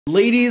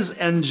Ladies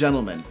and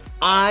gentlemen,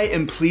 I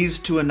am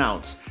pleased to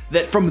announce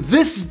that from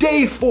this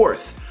day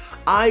forth,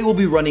 I will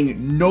be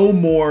running no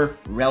more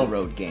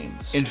railroad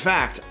games. In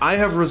fact, I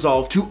have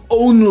resolved to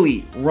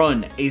only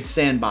run a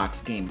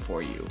sandbox game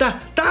for you.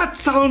 That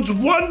sounds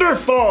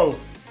wonderful!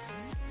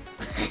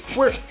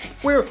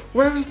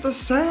 Where's the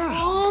sand?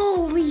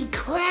 Holy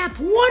crap,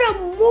 what a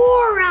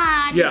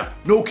moron! Yeah,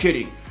 no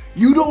kidding.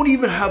 You don't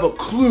even have a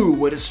clue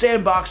what a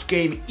sandbox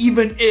game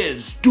even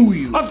is, do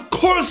you? Of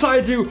course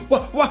I do!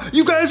 What,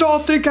 you guys all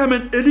think I'm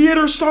an idiot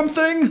or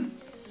something?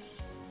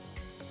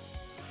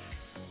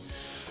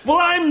 Well,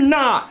 I'm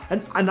not,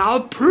 and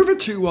I'll prove it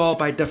to you all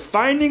by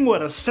defining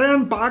what a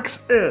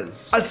sandbox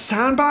is. A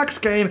sandbox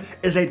game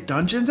is a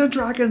Dungeons &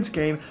 Dragons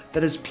game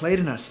that is played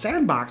in a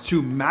sandbox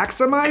to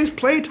maximize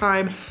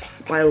playtime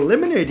by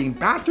eliminating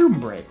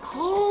bathroom breaks.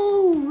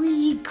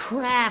 Holy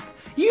crap,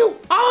 you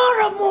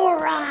are a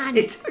moron!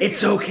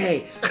 It's okay.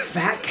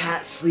 Fat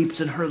Cat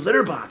sleeps in her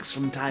litter box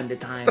from time to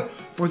time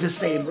for the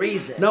same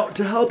reason. Now,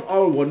 to help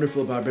our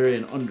wonderful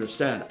barbarian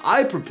understand,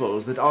 I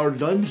propose that our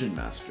dungeon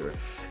master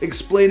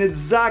explain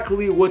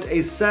exactly what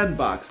a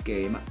sandbox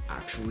game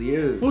actually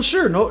is. Well,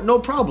 sure, no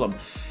problem.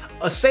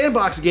 A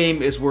sandbox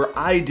game is where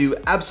I do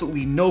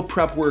absolutely no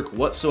prep work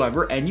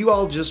whatsoever, and you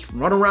all just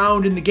run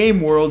around in the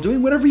game world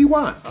doing whatever you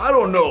want. I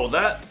don't know,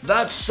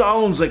 that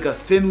sounds like a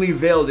thinly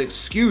veiled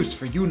excuse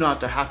for you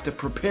not to have to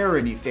prepare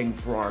anything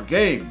for our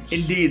games.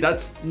 Indeed,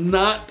 that's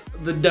not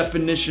the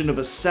definition of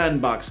a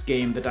sandbox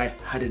game that I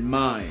had in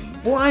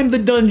mind. Well, I'm the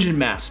dungeon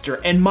master,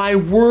 and my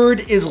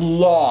word is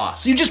law,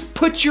 so you just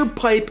put your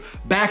pipe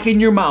back in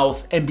your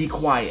mouth and be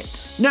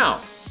quiet. Now,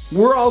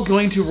 we're all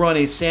going to run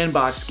a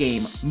sandbox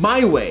game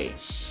my way,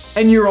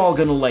 and you're all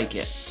gonna like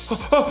it.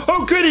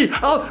 Oh goody,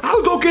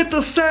 I'll go get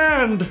the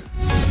sand!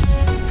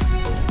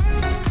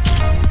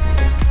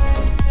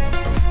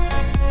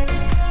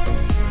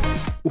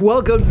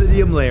 Welcome to the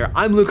DM Lair.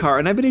 I'm Lucar,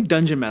 and I've been a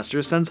dungeon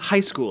master since high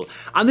school.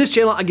 On this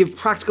channel, I give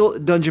practical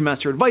dungeon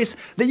master advice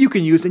that you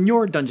can use in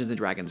your Dungeons &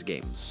 Dragons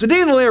games.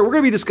 Today in the Lair, we're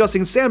going to be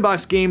discussing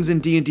sandbox games in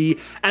D&D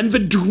and the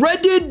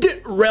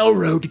dreaded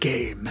railroad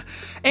game.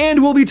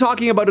 And we'll be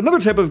talking about another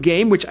type of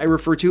game, which I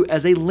refer to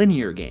as a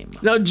linear game.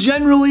 Now,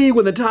 generally,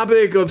 when the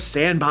topic of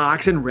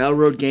sandbox and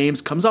railroad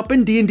games comes up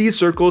in D&D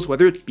circles,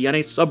 whether it be on a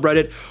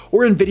subreddit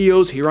or in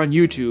videos here on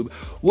YouTube,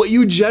 what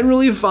you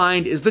generally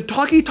find is the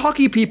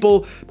talky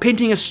people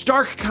painting a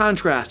stark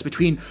contrast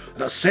between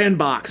the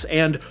sandbox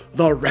and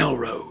the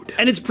railroad.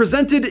 And it's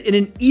presented in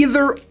an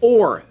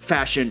either-or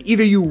fashion.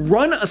 Either you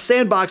run a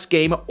sandbox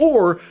game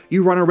or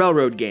you run a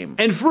railroad game.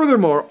 And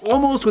furthermore,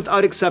 almost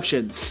without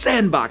exception,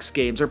 sandbox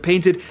games are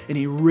painted in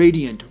a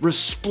radiant,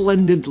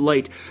 resplendent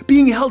light,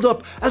 being held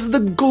up as the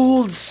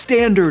gold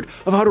standard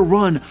of how to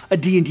run a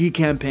D&D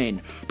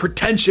campaign.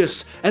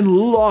 Pretentious and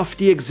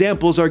lofty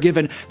examples are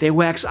given. They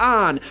wax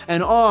on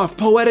and off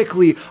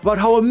poetically about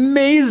how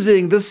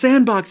amazing the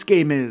sandbox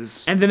game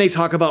is. And then they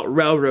talk about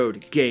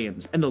railroad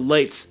games, and the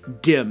lights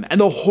dim, and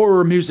the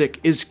horror music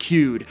is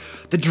cued.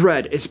 The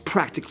dread is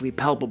practically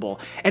palpable,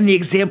 and the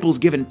examples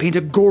given paint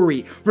a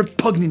gory,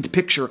 repugnant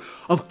picture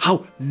of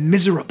how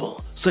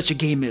miserable such a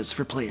game is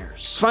for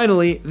players.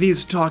 Finally,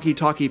 these talky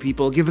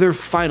people give their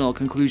final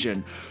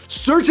conclusion.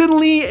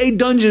 Certainly a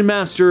dungeon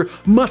master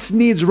must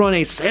needs run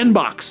a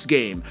sandbox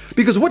game,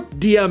 because what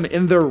DM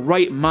in their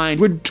right mind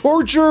would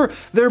torture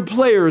their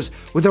players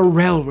with a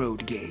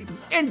railroad game?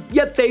 And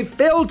yet they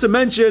fail to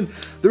mention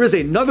there is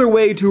another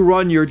way to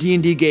run your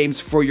D&D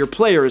games for your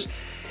players,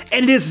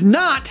 and it is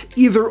not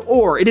either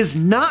or. It is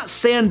not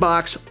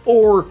sandbox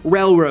or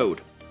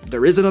railroad.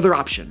 There is another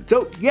option.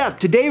 So yeah,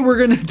 today we're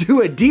gonna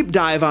do a deep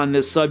dive on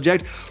this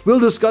subject. We'll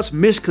discuss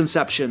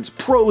misconceptions,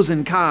 pros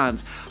and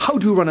cons, how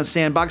to run a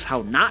sandbox,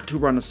 how not to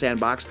run a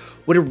sandbox,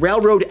 what a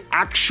railroad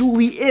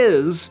actually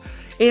is,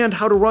 and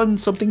how to run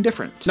something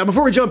different. Now,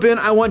 before we jump in,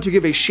 I want to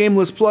give a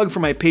shameless plug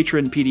for my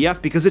Patreon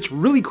PDF because it's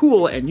really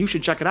cool and you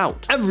should check it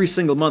out. Every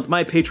single month,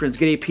 my patrons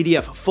get a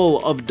PDF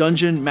full of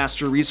dungeon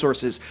master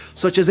resources,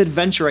 such as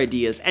adventure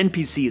ideas,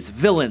 NPCs,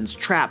 villains,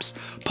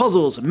 traps,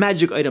 puzzles,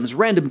 magic items,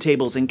 random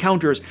tables,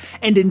 encounters,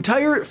 and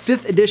entire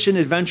 5th edition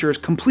adventures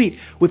complete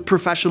with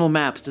professional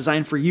maps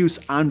designed for use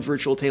on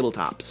virtual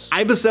tabletops.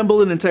 I've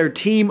assembled an entire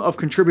team of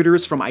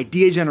contributors from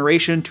idea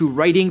generation to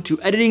writing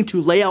to editing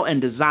to layout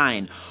and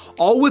design,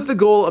 all with the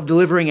goal of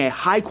delivering a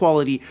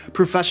high-quality,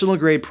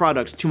 professional-grade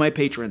product to my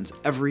patrons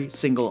every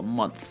single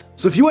month.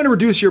 So if you want to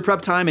reduce your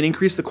prep time and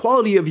increase the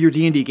quality of your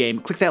D&D game,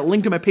 click that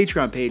link to my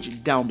Patreon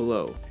page down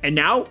below. And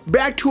now,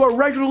 back to our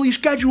regularly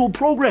scheduled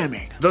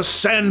programming, the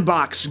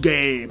sandbox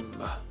game.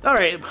 All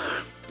right,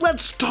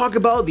 let's talk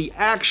about the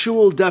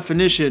actual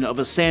definition of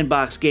a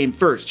sandbox game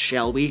first,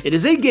 shall we? It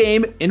is a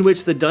game in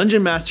which the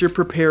dungeon master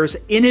prepares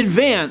in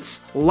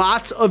advance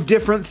lots of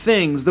different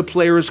things the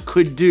players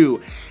could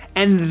do,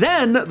 and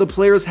then the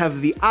players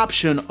have the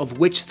option of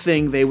which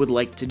thing they would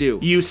like to do.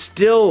 You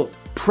still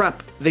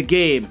prep the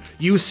game.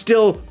 You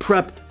still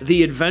prep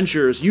the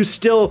adventures. You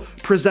still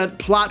present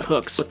plot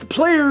hooks. But the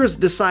players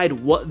decide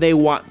what they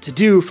want to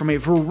do from a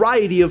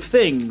variety of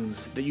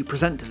things that you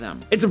present to them.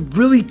 It's a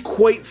really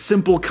quite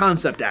simple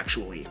concept,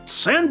 actually.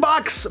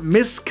 Sandbox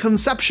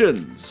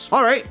misconceptions.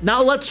 All right,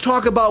 now let's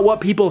talk about what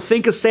people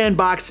think a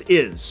sandbox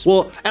is.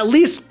 Well, at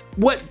least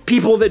what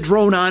people that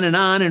drone on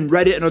and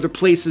Reddit and other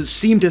places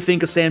seem to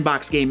think a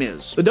sandbox game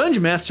is. The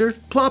Dungeon Master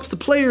plops the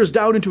players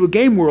down into a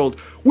game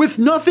world with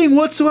nothing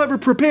whatsoever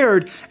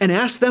prepared and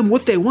asks them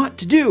what they want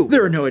to do.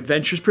 There are no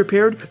adventures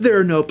prepared, there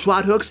are no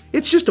plot hooks,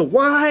 it's just a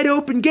wide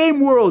open game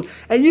world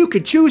and you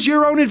can choose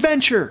your own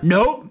adventure.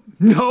 Nope.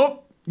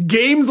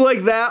 Games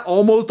like that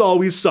almost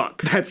always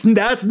suck. That's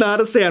not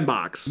a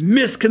sandbox.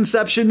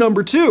 Misconception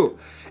number 2.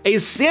 A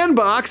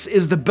sandbox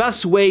is the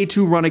best way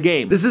to run a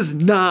game. This is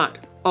not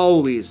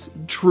always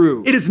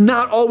true. It is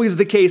not always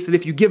the case that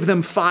if you give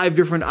them 5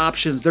 different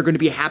options, they're going to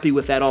be happy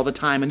with that all the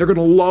time and they're going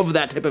to love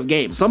that type of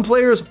game. Some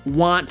players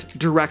want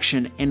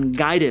direction and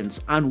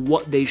guidance on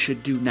what they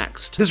should do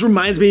next. This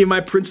reminds me of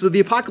my Princes of the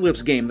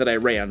Apocalypse game that I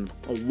ran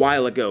a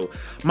while ago.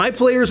 My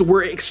players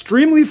were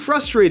extremely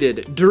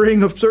frustrated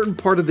during a certain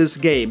part of this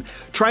game,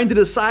 trying to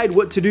decide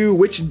what to do,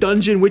 which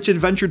dungeon, which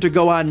adventure to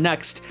go on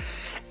next.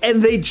 And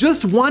they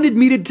just wanted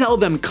me to tell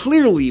them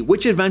clearly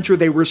which adventure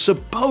they were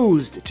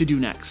supposed to do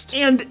next.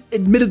 And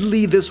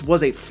admittedly, this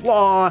was a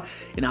flaw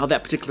in how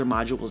that particular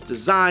module was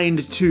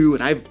designed too,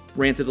 and I've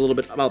ranted a little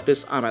bit about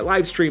this on my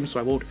live stream, so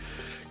I won't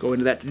go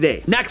into that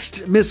today.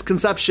 Next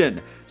misconception,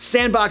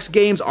 sandbox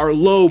games are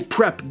low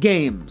prep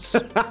games.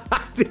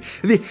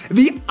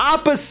 The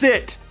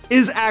opposite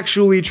is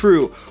actually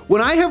true.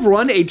 When I have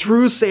run a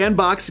true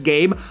sandbox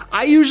game,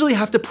 I usually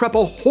have to prep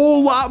a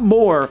whole lot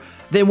more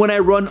than when I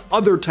run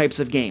other types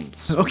of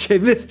games. Okay,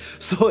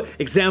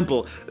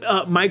 example,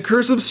 my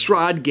Curse of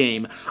Strahd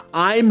game,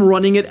 I'm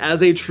running it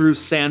as a true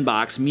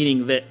sandbox,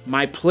 meaning that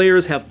my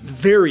players have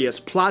various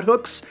plot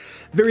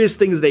hooks, various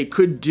things they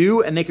could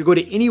do, and they could go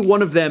to any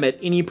one of them at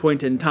any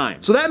point in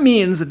time. So that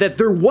means that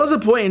there was a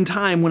point in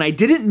time when I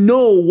didn't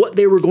know what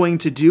they were going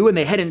to do and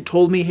they hadn't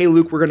told me, hey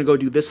Luke, we're gonna go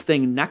do this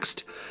thing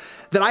next,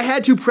 that I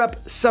had to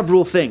prep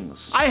several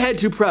things. I had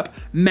to prep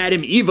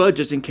Madame Eva,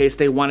 just in case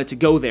they wanted to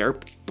go there,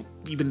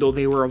 even though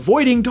they were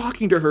avoiding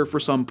talking to her for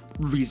some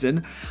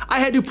reason. I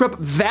had to prep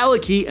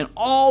Valaki and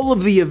all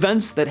of the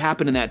events that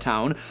happened in that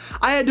town.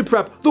 I had to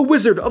prep the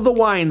Wizard of the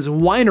Wines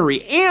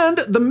winery and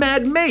the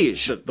Mad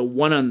Mage, the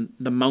one on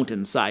the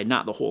mountainside,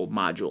 not the whole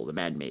module, the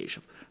Mad Mage.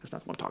 That's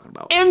not what I'm talking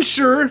about. And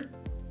sure,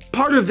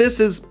 part of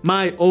this is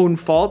my own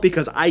fault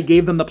because I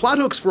gave them the plot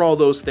hooks for all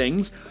those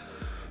things.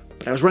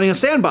 But I was running a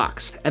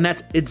sandbox, and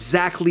that's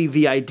exactly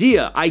the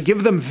idea. I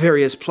give them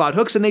various plot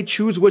hooks and they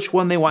choose which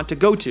one they want to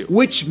go to,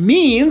 which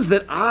means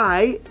that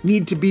I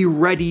need to be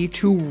ready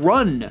to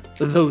run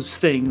those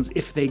things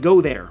if they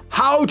go there.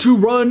 How to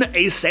run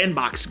a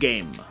sandbox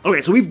game.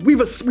 Okay, so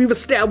we've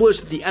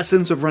established the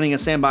essence of running a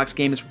sandbox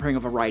game is preparing a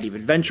variety of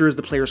adventures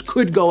the players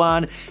could go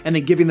on and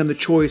then giving them the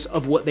choice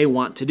of what they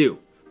want to do.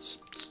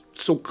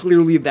 So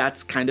clearly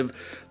that's kind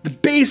of the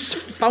base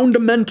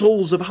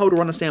fundamentals of how to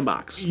run a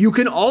sandbox. You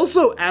can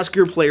also ask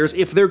your players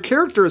if their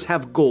characters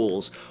have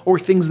goals or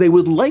things they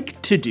would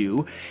like to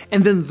do,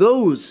 and then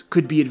those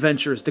could be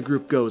adventures the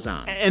group goes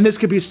on. And this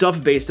could be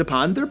stuff based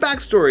upon their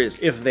backstories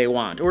if they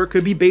want, or it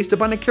could be based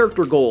upon a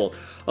character goal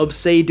of,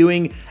 say,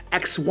 doing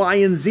X, Y,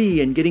 and Z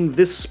and getting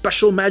this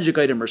special magic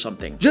item or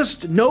something.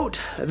 Just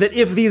note that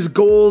if these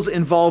goals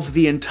involve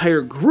the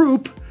entire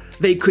group,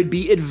 they could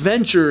be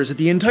adventures that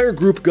the entire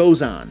group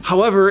goes on.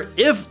 However,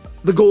 if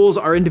the goals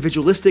are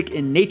individualistic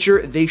in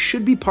nature, they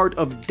should be part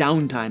of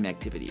downtime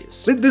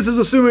activities. This is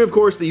assuming, of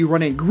course, that you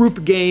run a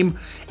group game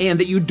and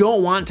that you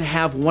don't want to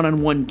have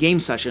one-on-one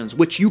game sessions,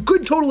 which you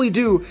could totally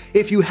do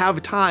if you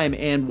have time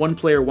and one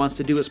player wants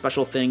to do a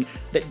special thing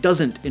that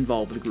doesn't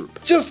involve the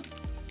group. Just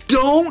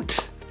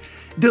don't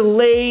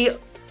delay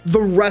the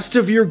rest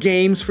of your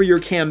games for your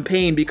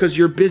campaign because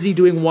you're busy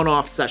doing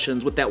one-off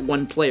sessions with that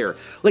one player.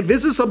 Like,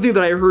 this is something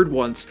that I heard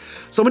once.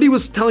 Somebody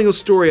was telling a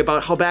story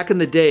about how back in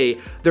the day,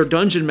 their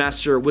dungeon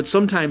master would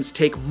sometimes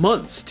take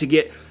months to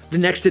get the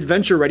next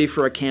adventure ready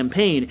for a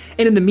campaign.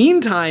 And in the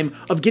meantime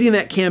of getting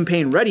that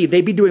campaign ready,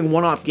 they'd be doing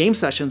one-off game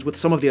sessions with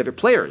some of the other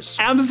players.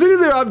 And I'm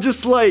sitting there, I'm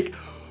just like,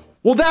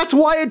 well, that's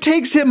why it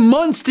takes him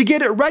months to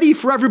get it ready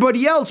for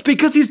everybody else,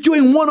 because he's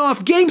doing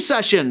one-off game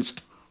sessions.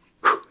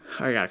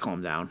 I gotta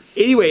calm down.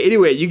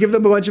 Anyway, you give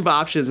them a bunch of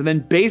options, and then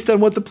based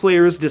on what the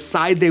players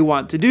decide they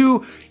want to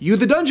do, you,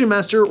 the Dungeon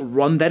Master,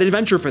 run that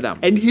adventure for them.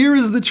 And here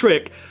is the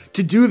trick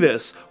to do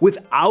this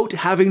without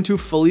having to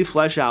fully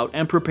flesh out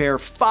and prepare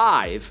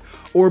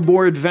 5 or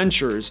more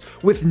adventures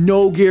with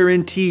no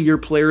guarantee your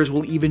players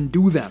will even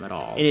do them at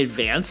all. In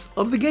advance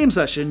of the game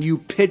session, you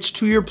pitch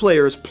to your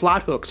players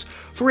plot hooks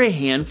for a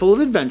handful of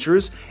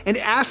adventures and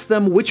ask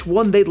them which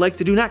one they'd like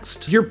to do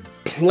next. Your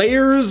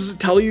players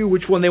tell you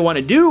which one they want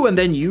to do, and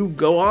then you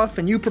go off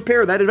and you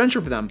prepare that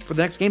adventure for them for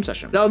the next game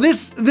session. Now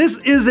this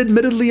is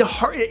admittedly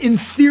hard. In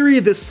theory,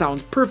 this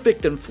sounds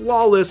perfect and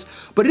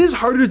flawless, but it is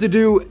harder to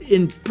do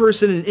in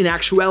person in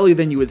actuality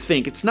than you would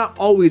think. It's not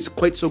always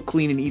quite so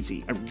clean and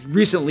easy. I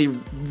recently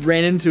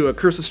ran into a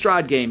Curse of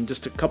Strahd game,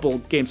 just a couple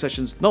game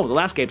sessions, no, the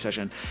last game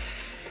session,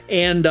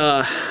 and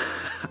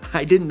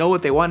I didn't know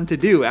what they wanted to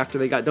do after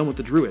they got done with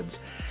the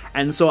druids.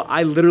 And so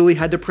I literally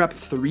had to prep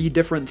 3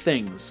 different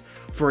things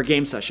for a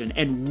game session,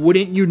 and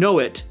wouldn't you know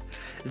it,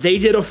 they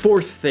did a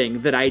 4th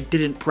thing that I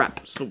didn't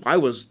prep. So I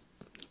was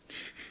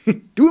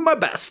doing my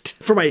best.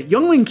 For my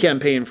Youngling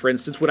campaign, for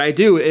instance, what I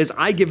do is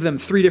I give them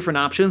 3 different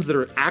options that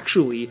are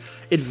actually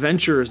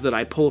adventures that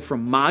I pull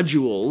from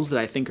modules that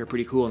I think are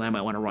pretty cool and I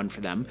might want to run for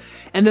them.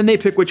 And then they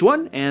pick which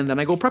one, and then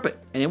I go prep it.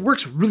 And it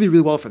works really,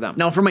 really well for them.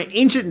 Now, for my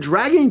Ancient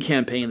Dragon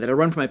campaign that I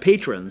run for my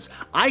patrons,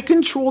 I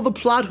control the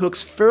plot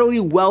hooks fairly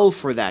well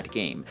for that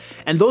game.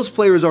 And those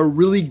players are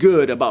really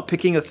good about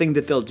picking a thing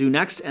that they'll do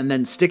next and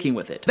then sticking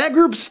with it. That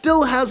group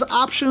still has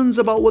options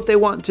about what they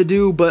want to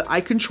do, but I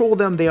control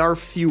them. They are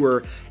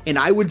fewer. And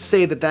I would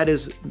say that that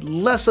is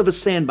less of a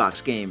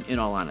sandbox game, in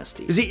all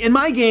honesty. You see, in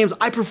my games,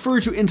 I prefer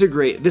to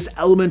integrate this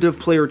element of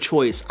player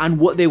choice on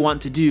what they want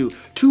to do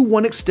to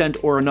one extent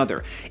or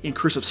another. In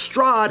Curse of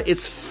Strahd,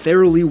 it's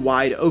fairly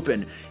wide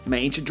open. In my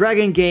Ancient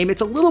Dragon game,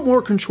 it's a little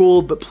more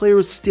controlled, but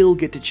players still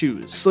get to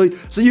choose.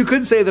 So you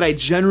could say that I,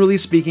 generally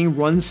speaking,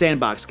 run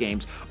sandbox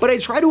games, but I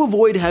try to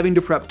avoid having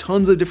to prep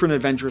tons of different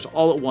adventures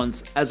all at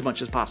once as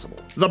much as possible.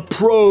 The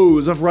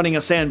pros of running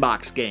a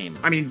sandbox game.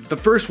 I mean, the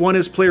first one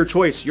is player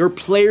choice. Your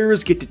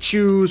players get to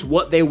choose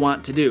what they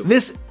want to do.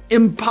 This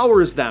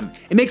empowers them.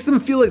 It makes them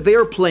feel like they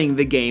are playing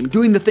the game,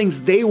 doing the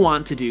things they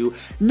want to do,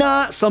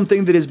 not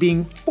something that is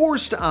being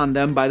forced on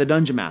them by the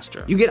Dungeon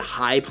Master. You get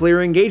high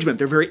player engagement.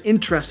 They're very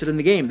interested in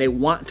the game. They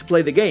want to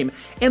play the game,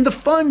 and the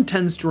fun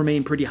tends to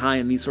remain pretty high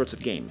in these sorts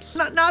of games.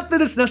 Not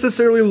that it's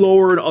necessarily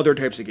lower in other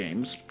types of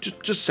games,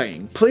 just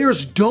saying.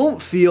 Players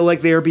don't feel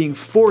like they are being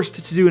forced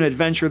to do an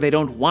adventure they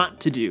don't want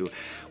to do.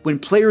 When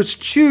players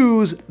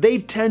choose, they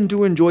tend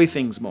to enjoy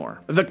things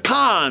more. The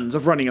cons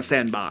of running a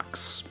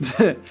sandbox.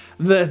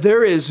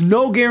 There is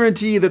no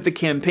guarantee that the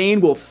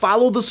campaign will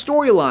follow the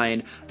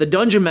storyline the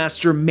Dungeon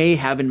Master may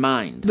have in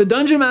mind. The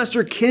Dungeon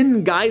Master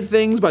can guide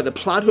things by the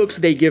plot hooks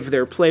they give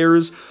their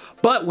players,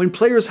 but when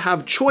players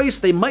have choice,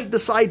 they might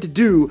decide to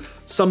do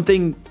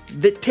something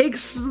that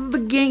takes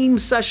the game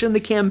session, the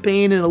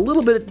campaign, in a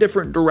little bit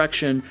different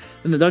direction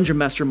than the Dungeon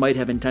Master might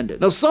have intended.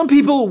 Now, some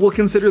people will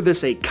consider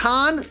this a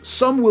con,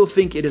 some will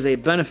think it is a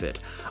benefit.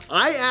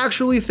 I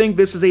actually think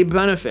this is a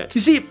benefit.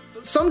 You see,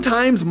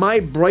 sometimes my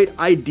bright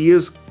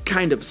ideas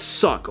kind of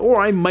suck,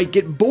 or I might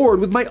get bored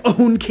with my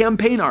own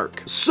campaign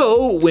arc.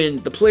 So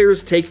when the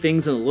players take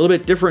things in a little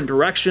bit different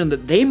direction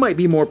that they might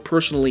be more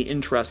personally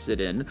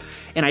interested in,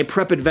 and I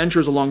prep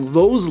adventures along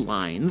those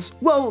lines,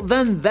 well,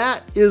 then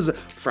that is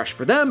fresh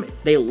for them,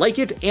 they like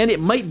it, and it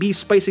might be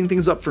spicing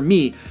things up for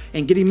me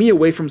and getting me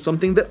away from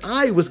something that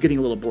I was getting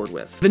a little bored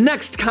with. The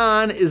next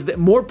con is that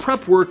more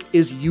prep work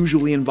is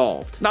usually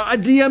involved. Now, a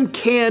DM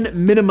can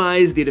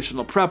minimize the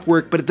additional prep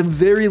work, but at the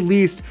very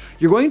least,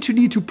 you're going to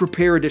need to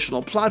prepare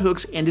additional plot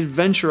hooks and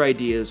adventure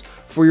ideas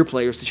for your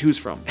players to choose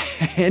from.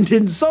 And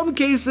in some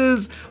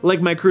cases,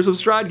 like my Curse of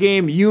Strahd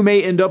game, you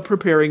may end up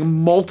preparing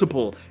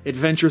multiple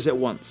adventures at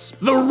once.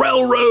 The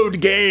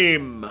railroad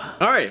game!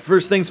 Alright,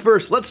 first things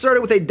first, let's start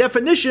it with a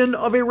definition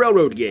of a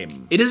railroad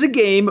game. It is a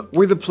game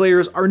where the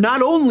players are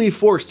not only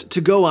forced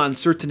to go on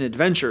certain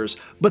adventures,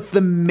 but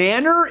the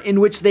manner in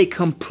which they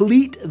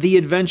complete the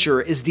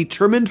adventure is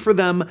determined for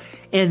them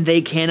and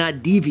they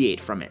cannot deviate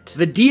from it.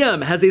 The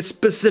DM has a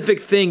specific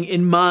thing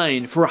in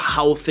mind for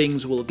how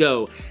things will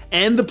go,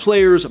 and the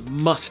players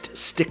must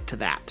stick to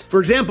that. For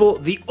example,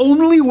 the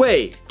only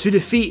way to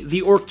defeat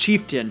the orc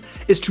chieftain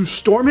is to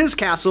storm his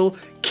castle,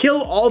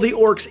 kill all the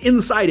orcs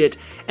inside it,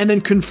 and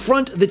then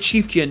confront the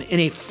chieftain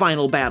in a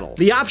final battle.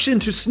 The option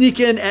to sneak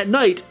in at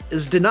night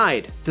is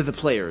denied to the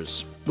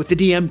players, with the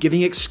DM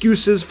giving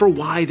excuses for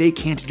why they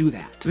can't do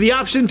that. The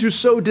option to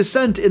sow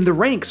dissent in the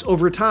ranks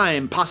over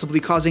time, possibly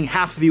causing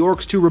half the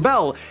orcs to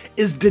rebel,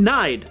 is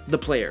denied the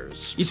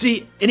players. You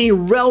see, in a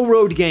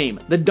railroad game,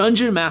 the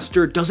Dungeon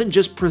Master doesn't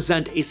just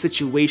present a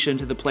situation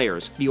to the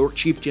players the orc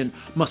chieftain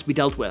must be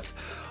dealt with,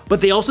 but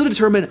they also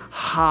determine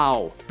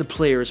how the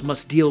players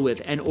must deal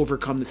with and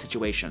overcome the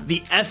situation.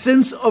 The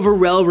essence of a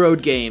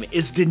railroad game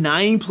is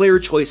denying player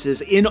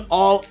choices in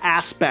all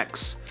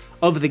aspects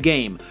of the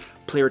game.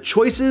 Player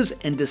choices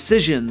and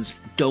decisions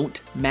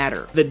don't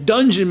matter. The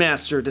Dungeon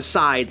Master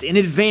decides in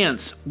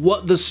advance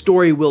what the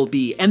story will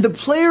be, and the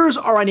players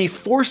are on a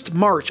forced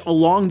march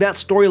along that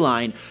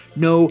storyline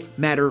no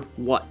matter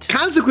what.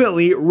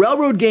 Consequently,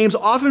 railroad games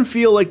often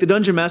feel like the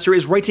Dungeon Master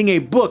is writing a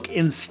book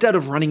instead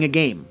of running a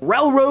game.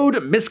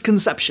 Railroad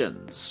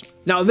misconceptions.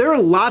 Now, there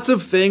are lots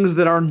of things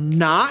that are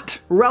not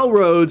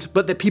railroads,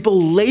 but that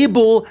people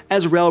label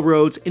as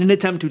railroads in an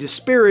attempt to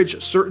disparage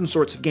certain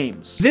sorts of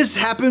games. This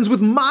happens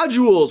with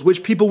modules,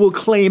 which people will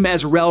claim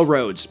as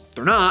railroads.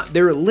 they're not,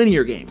 they're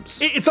linear games.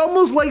 It's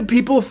almost like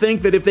people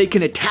think that if they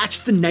can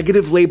attach the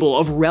negative label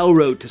of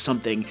railroad to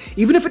something,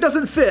 even if it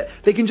doesn't fit,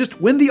 they can just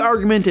win the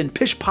argument and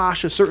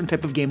pish-posh a certain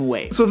type of game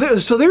away. So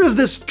there is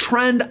this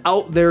trend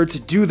out there to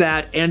do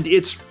that, and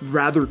it's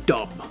rather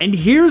dumb. And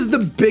here's the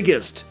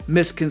biggest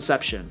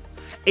misconception.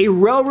 A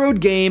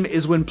railroad game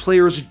is when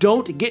players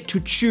don't get to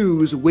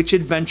choose which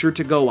adventure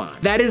to go on.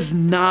 That is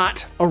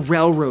not a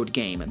railroad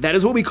game. That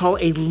is what we call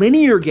a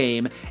linear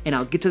game, and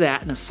I'll get to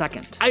that in a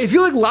second. I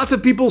feel like lots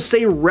of people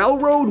say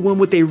railroad when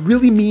what they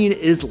really mean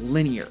is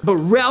linear. But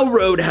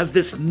railroad has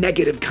this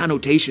negative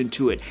connotation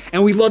to it,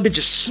 and we love to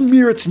just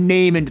smear its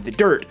name into the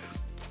dirt,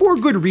 for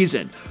good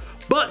reason.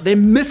 But they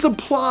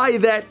misapply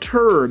that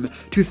term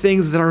to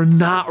things that are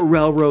not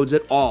railroads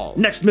at all.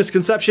 Next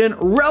misconception,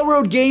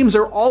 railroad games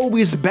are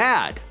always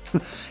bad.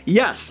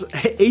 Yes,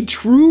 a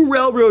true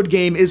railroad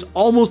game is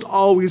almost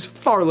always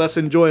far less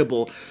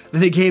enjoyable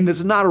than a game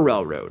that's not a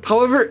railroad.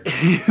 However,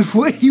 if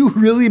what you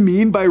really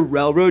mean by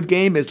railroad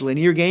game is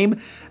linear game,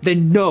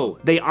 then no,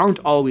 they aren't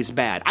always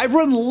bad. I've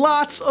run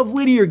lots of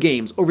linear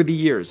games over the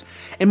years,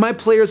 and my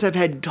players have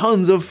had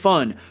tons of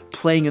fun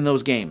playing in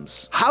those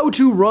games. How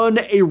to run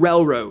a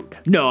railroad.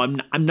 No,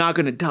 I'm not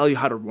gonna tell you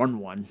how to run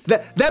one.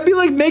 That'd be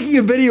like making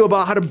a video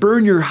about how to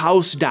burn your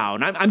house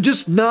down. I'm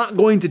just not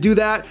going to do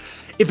that.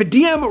 If a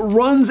DM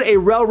runs a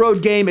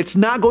railroad game, it's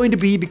not going to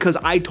be because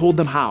I told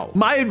them how.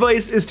 My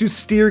advice is to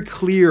steer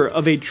clear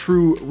of a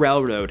true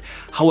railroad.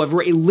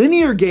 However, a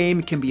linear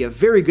game can be a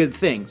very good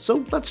thing,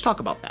 so let's talk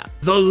about that.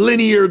 The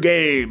linear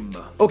game.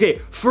 Okay,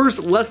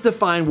 first let's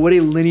define what a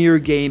linear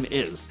game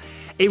is.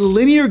 A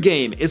linear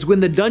game is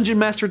when the Dungeon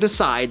Master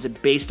decides,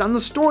 based on the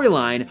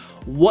storyline,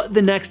 what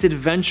the next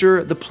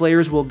adventure the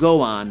players will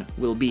go on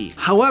will be.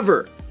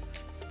 However,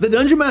 the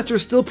Dungeon Master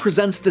still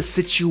presents the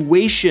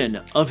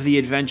situation of the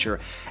adventure,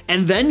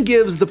 and then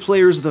gives the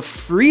players the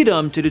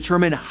freedom to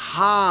determine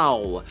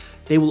how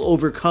they will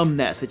overcome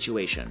that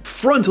situation.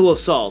 Frontal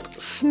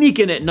assault, sneak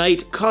in at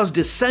night, cause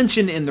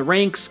dissension in the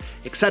ranks,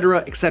 etc.,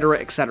 etc.,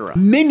 etc.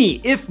 Many,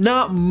 if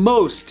not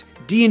most,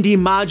 D&D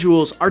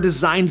modules are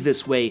designed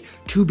this way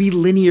to be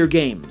linear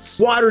games.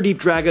 Waterdeep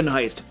Dragon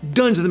Heist,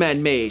 Dungeons of the Mad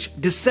Mage,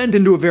 Descent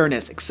into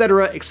Avernus,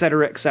 etc.,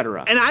 etc.,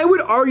 etc. And I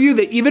would argue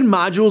that even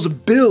modules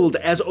billed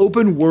as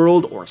open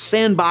world or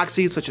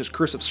sandboxy, such as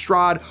Curse of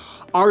Strahd,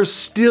 are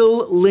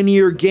still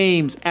linear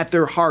games at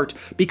their heart,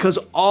 because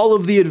all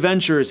of the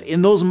adventures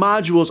in those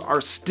modules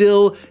are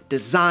still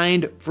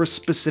designed for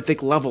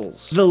specific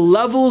levels. The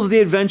levels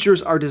the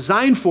adventures are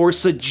designed for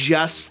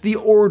suggests the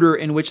order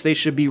in which they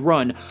should be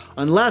run,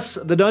 unless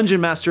the Dungeon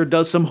Master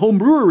does some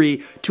homebrewery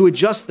to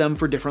adjust them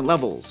for different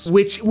levels.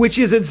 Which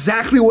is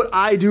exactly what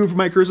I do for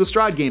my Curse of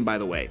Strahd game, by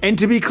the way. And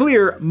to be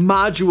clear,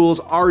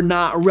 modules are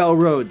not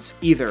railroads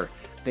either.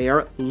 They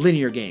are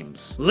linear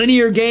games.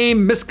 Linear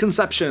game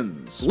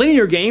misconceptions.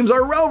 Linear games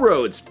are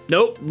railroads.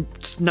 Nope,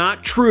 it's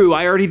not true.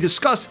 I already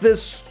discussed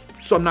this,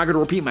 so I'm not gonna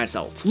repeat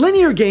myself.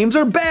 Linear games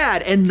are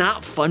bad and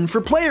not fun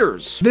for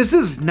players. This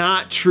is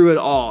not true at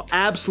all.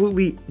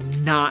 Absolutely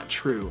not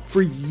true.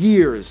 For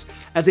years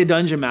as a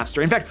Dungeon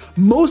Master, in fact,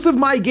 most of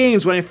my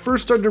games when I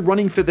first started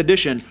running 5th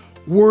edition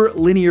were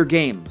linear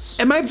games.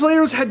 And my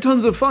players had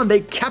tons of fun.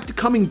 They kept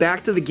coming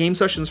back to the game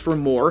sessions for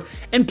more,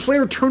 and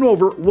player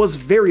turnover was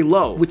very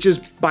low, which is,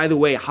 by the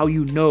way, how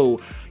you know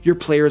your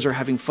players are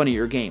having fun at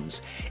your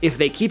games. If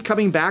they keep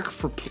coming back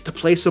to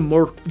play some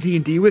more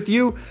D&D with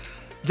you,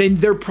 then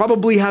they're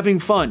probably having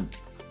fun.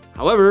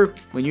 However,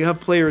 when you have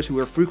players who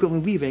are frequently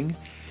leaving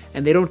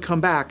and they don't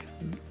come back,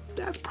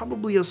 that's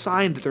probably a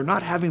sign that they're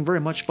not having very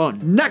much fun.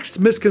 Next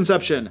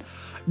misconception.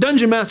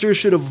 Dungeon Masters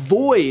should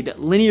avoid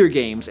linear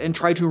games and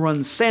try to run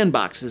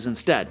sandboxes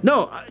instead.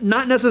 No,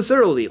 not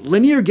necessarily.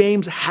 Linear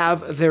games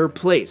have their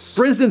place.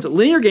 For instance,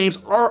 linear games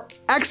are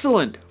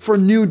excellent for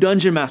new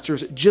Dungeon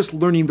Masters just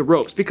learning the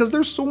ropes, because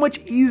they're so much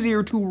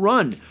easier to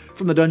run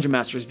from the Dungeon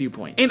Master's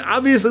viewpoint. And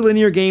obviously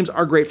linear games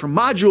are great for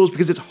modules,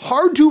 because it's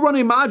hard to run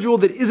a module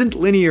that isn't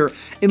linear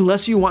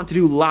unless you want to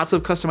do lots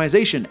of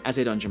customization as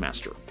a Dungeon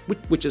Master,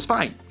 which is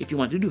fine if you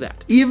want to do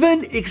that.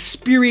 Even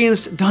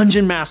experienced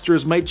Dungeon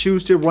Masters might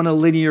choose to run a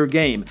linear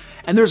game,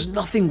 and there's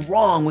nothing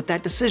wrong with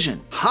that decision.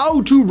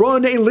 How to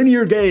run a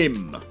linear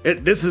game.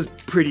 This is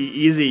pretty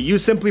easy. You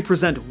simply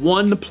present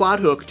one plot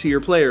hook to your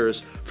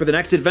players for the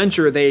next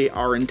adventure they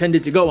are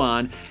intended to go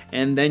on,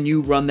 and then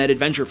you run that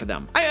adventure for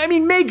them. I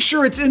mean, make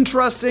sure it's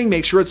interesting,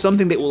 make sure it's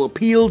something that will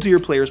appeal to your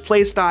player's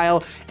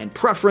playstyle and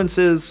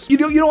preferences. You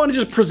don't want to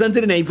just present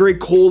it in a very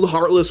cold,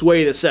 heartless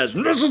way that says,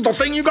 this is the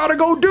thing you gotta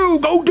go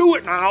do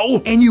it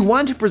now. And you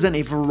want to present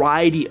a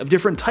variety of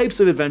different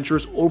types of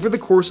adventures over the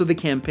course of the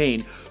campaign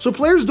campaign, so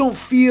players don't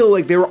feel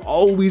like they're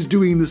always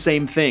doing the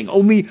same thing,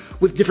 only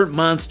with different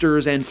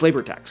monsters and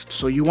flavor text.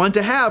 So you want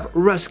to have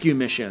rescue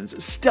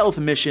missions, stealth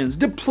missions,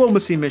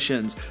 diplomacy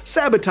missions,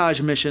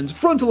 sabotage missions,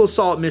 frontal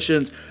assault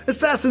missions,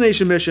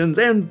 assassination missions,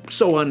 and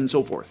so on and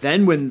so forth.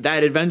 Then when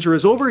that adventure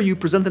is over, you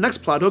present the next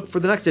plot hook for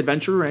the next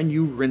adventure and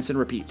you rinse and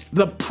repeat.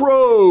 The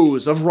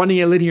pros of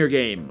running a linear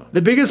game.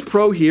 The biggest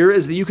pro here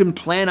is that you can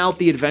plan out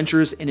the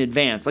adventures in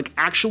advance, like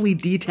actually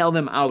detail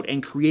them out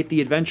and create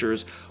the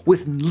adventures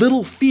with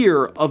little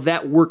fear of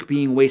that work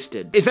being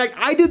wasted. In fact,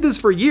 I did this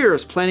for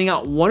years, planning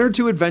out 1 or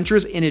 2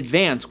 adventures in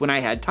advance when I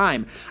had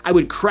time. I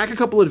would crack a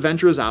couple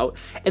adventures out,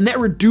 and that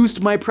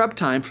reduced my prep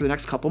time for the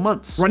next couple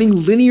months.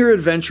 Running linear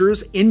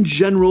adventures in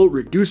general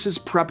reduces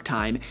prep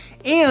time,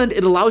 and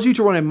it allows you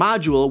to run a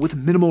module with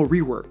minimal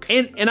rework.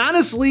 And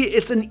honestly,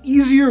 it's an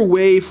easier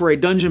way for a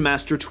dungeon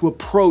master to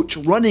approach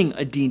running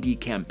a D&D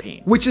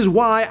campaign, which is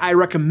why I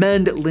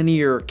recommend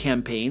linear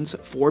campaigns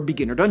for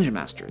beginner dungeon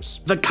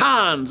masters. The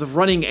cons of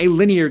running a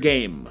linear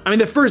game. I mean,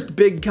 the first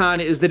big con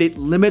is that it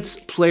limits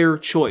player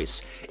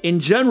choice. In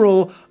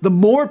general, the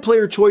more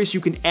player choice you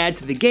can add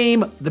to the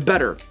game, the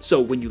better. So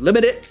when you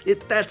limit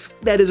it,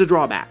 that is a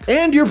drawback.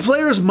 And your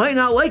players might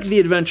not like the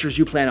adventures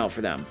you plan out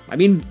for them. I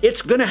mean,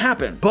 it's gonna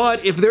happen.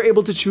 But if they're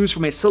able to choose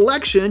from a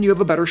selection, you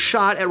have a better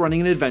shot at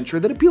running an adventure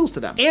that appeals to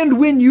them. And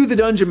when you, the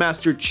dungeon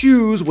master,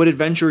 choose what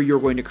adventure you're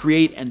going to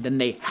create, and then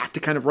they have to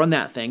kind of run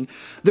that thing,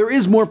 there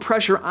is more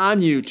pressure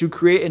on you to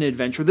create an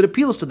adventure that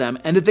appeals to them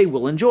and that they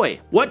will enjoy.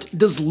 What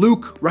does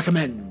Luke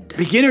recommend?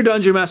 Beginner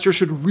dungeon masters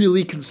should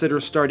really consider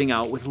starting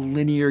out with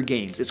linear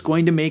games. It's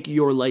going to make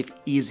your life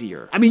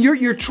easier. I mean,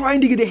 you're trying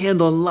to get a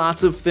handle on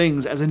lots of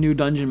things as a new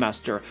dungeon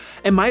master,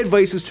 and my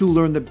advice is to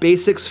learn the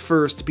basics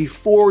first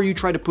before you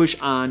try to push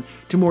on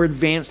to more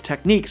advanced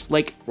techniques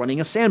like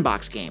running a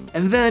sandbox game.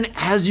 And then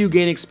as you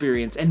gain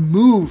experience and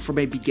move from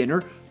a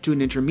beginner to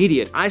an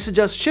intermediate, I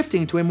suggest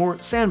shifting to a more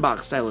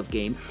sandbox style of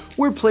game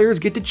where players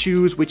get to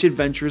choose which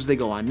adventures they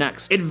go on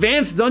next.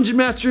 Advanced dungeon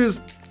masters,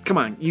 come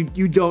on,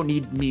 you don't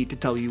need me to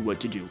tell you what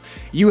to do.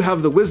 You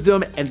have the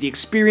wisdom and the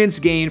experience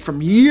gained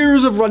from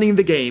years of running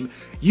the game.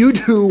 You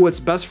do what's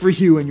best for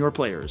you and your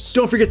players.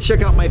 Don't forget to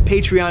check out my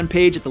Patreon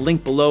page at the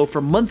link below for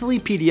monthly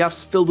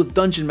PDFs filled with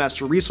Dungeon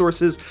Master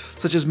resources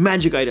such as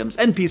magic items,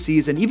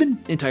 NPCs, and even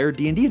entire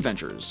D&D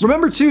adventures.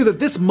 Remember too that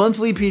this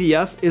monthly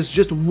PDF is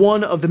just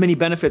one of the many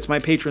benefits my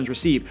patrons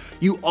receive.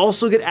 You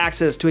also get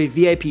access to a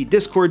VIP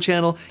Discord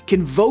channel,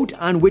 can vote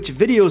on which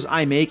videos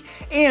I make,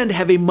 and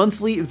have a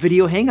monthly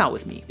video hangout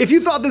with me. If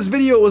you thought this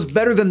video was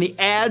better than the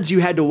ads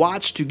you had to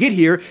watch to get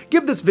here,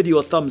 give this video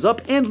a thumbs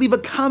up and leave a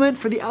comment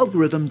for the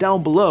algorithm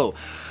down below.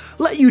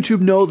 Let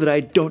YouTube know that I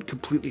don't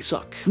completely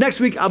suck.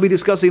 Next week, I'll be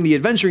discussing the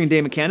adventuring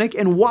day mechanic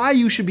and why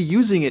you should be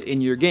using it in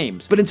your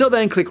games. But until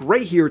then, click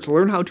right here to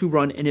learn how to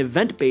run an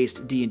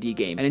event-based D&D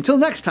game. And until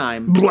next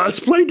time, Let's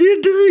play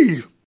D&D!